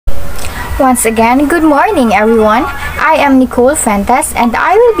Once again, good morning everyone. I am Nicole Fuentes and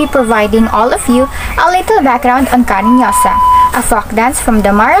I will be providing all of you a little background on CARINOSA, a folk dance from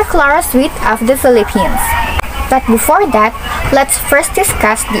the Maria Clara suite of the Philippines. But before that, let's first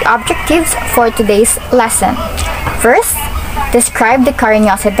discuss the objectives for today's lesson. First, describe the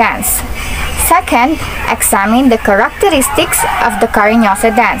CARINOSA dance. Second, examine the characteristics of the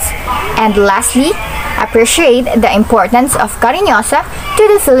CARINOSA dance. And lastly, appreciate the importance of CARINOSA to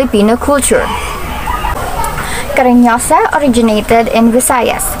the Filipino culture. CARINOSA originated in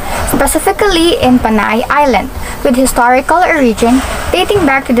Visayas, specifically in Panay Island, with historical origin dating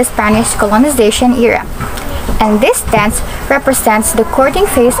back to the Spanish colonization era. And this dance represents the courting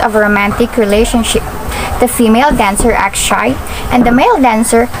phase of a romantic relationship. The female dancer acts shy, and the male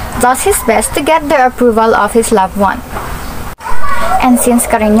dancer does his best to get the approval of his loved one. And since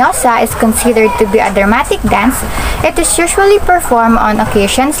CARINOSA is considered to be a dramatic dance, it is usually performed on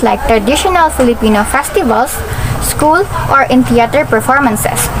occasions like traditional Filipino festivals, school, or in theater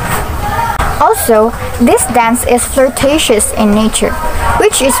performances. Also, this dance is flirtatious in nature,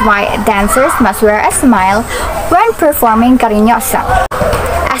 which is why dancers must wear a smile when performing CARINOSA.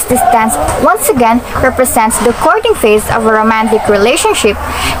 As this dance once again represents the courting phase of a romantic relationship,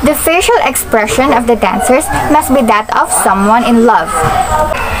 the facial expression of the dancers must be that of someone in love.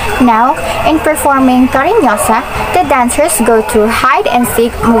 Now, in performing CARINOSA, the dancers go through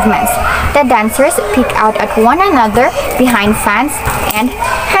hide-and-seek movements. The dancers peek out at one another behind fans and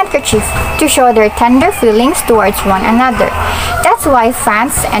handkerchief to show their tender feelings towards one another. That's why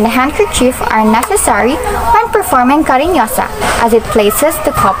fans and handkerchief are necessary when performing CARINOSA, as it places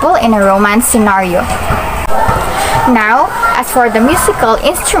the couple in a romance scenario. Now, as for the musical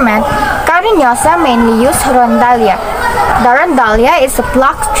instrument, CARINOSA mainly use rondalia. The rondalia is a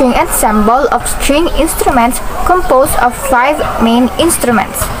block string ensemble of string instruments composed of 5 main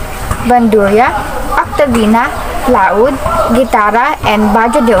instruments: bandurria, octavina, laúd, guitarra, and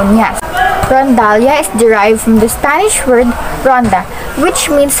bajo de uñas. Rondalia is derived from the Spanish word ronda, which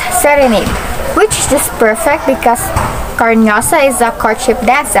means serenade, which is just perfect because CARINOSA is a courtship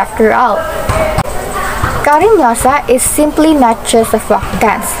dance after all. CARINOSA is simply not just a folk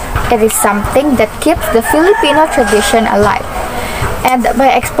dance. It is something that keeps the Filipino tradition alive. And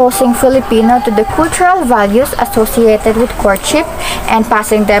by exposing Filipino to the cultural values associated with courtship and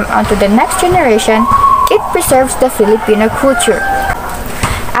passing them on to the next generation, it preserves the Filipino culture.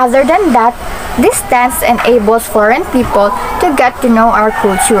 Other than that, this dance enables foreign people to get to know our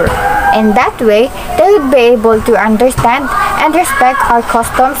culture. In that way, they would be able to understand and respect our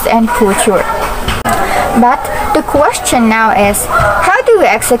customs and culture. But the question now is, how do we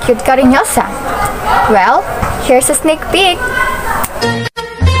execute CARINOSA? Well, here's a sneak peek.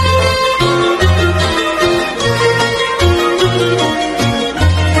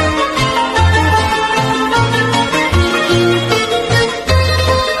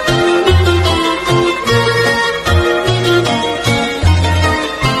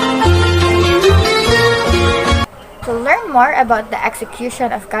 To learn more about the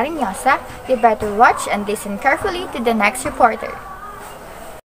execution of CARINOSA, you better watch and listen carefully to the next reporter.